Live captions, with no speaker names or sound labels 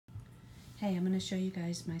Hey, I'm going to show you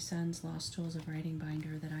guys my son's Lost Tools of Writing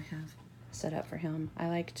binder that I have set up for him. I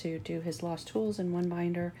like to do his Lost Tools in one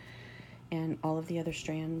binder and all of the other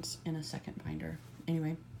strands in a second binder.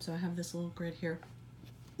 Anyway, so I have this little grid here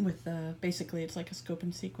with basically it's like a scope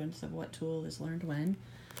and sequence of what tool is learned when.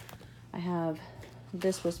 I have,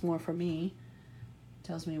 this was more for me,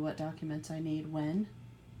 tells me what documents I need when.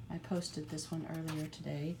 I posted this one earlier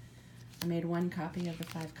today. I made one copy of the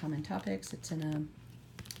 5 common topics. It's in a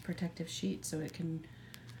protective sheet so it can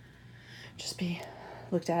just be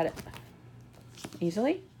looked at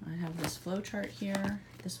easily. I have this flow chart here.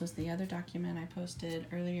 This was the other document I posted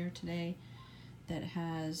earlier today that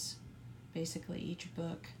has basically each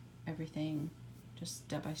book, everything just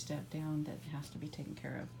step by step down that has to be taken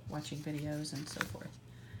care of, watching videos and so forth.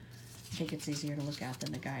 I think it's easier to look at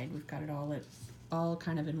than the guide. We've got it all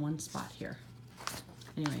kind of in one spot here.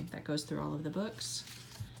 Anyway, that goes through all of the books.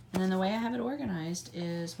 And then the way I have it organized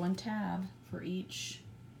is one tab for each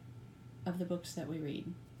of the books that we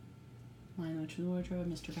read. Lion, Witch, and the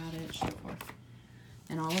Wardrobe, Mr. Babbage, so forth.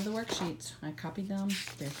 And all of the worksheets, I copied them.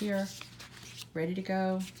 They're here, ready to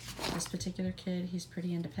go. This particular kid, he's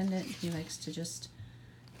pretty independent. He likes to just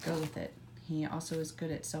go with it. He also is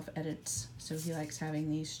good at self-edits, so he likes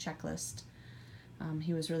having these checklists.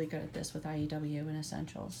 He was really good at this with IEW and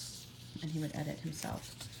Essentials, and he would edit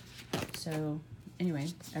himself. So anyway,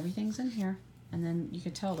 everything's in here. And then you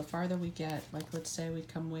could tell the farther we get, like let's say we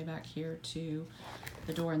come way back here to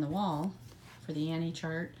the door in the wall for the Annie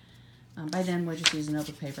chart. By then we're just using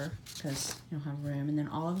notebook paper because you don't have room. And then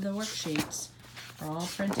all of the worksheets are all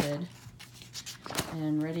printed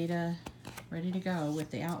and ready to go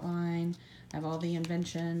with the outline. I have all the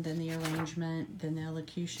invention, then the arrangement, then the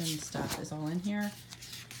elocution stuff is all in here.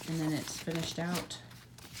 And then it's finished out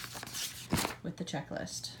with the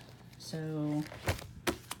checklist. So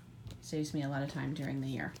saves me a lot of time during the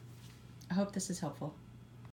year. I hope this is helpful.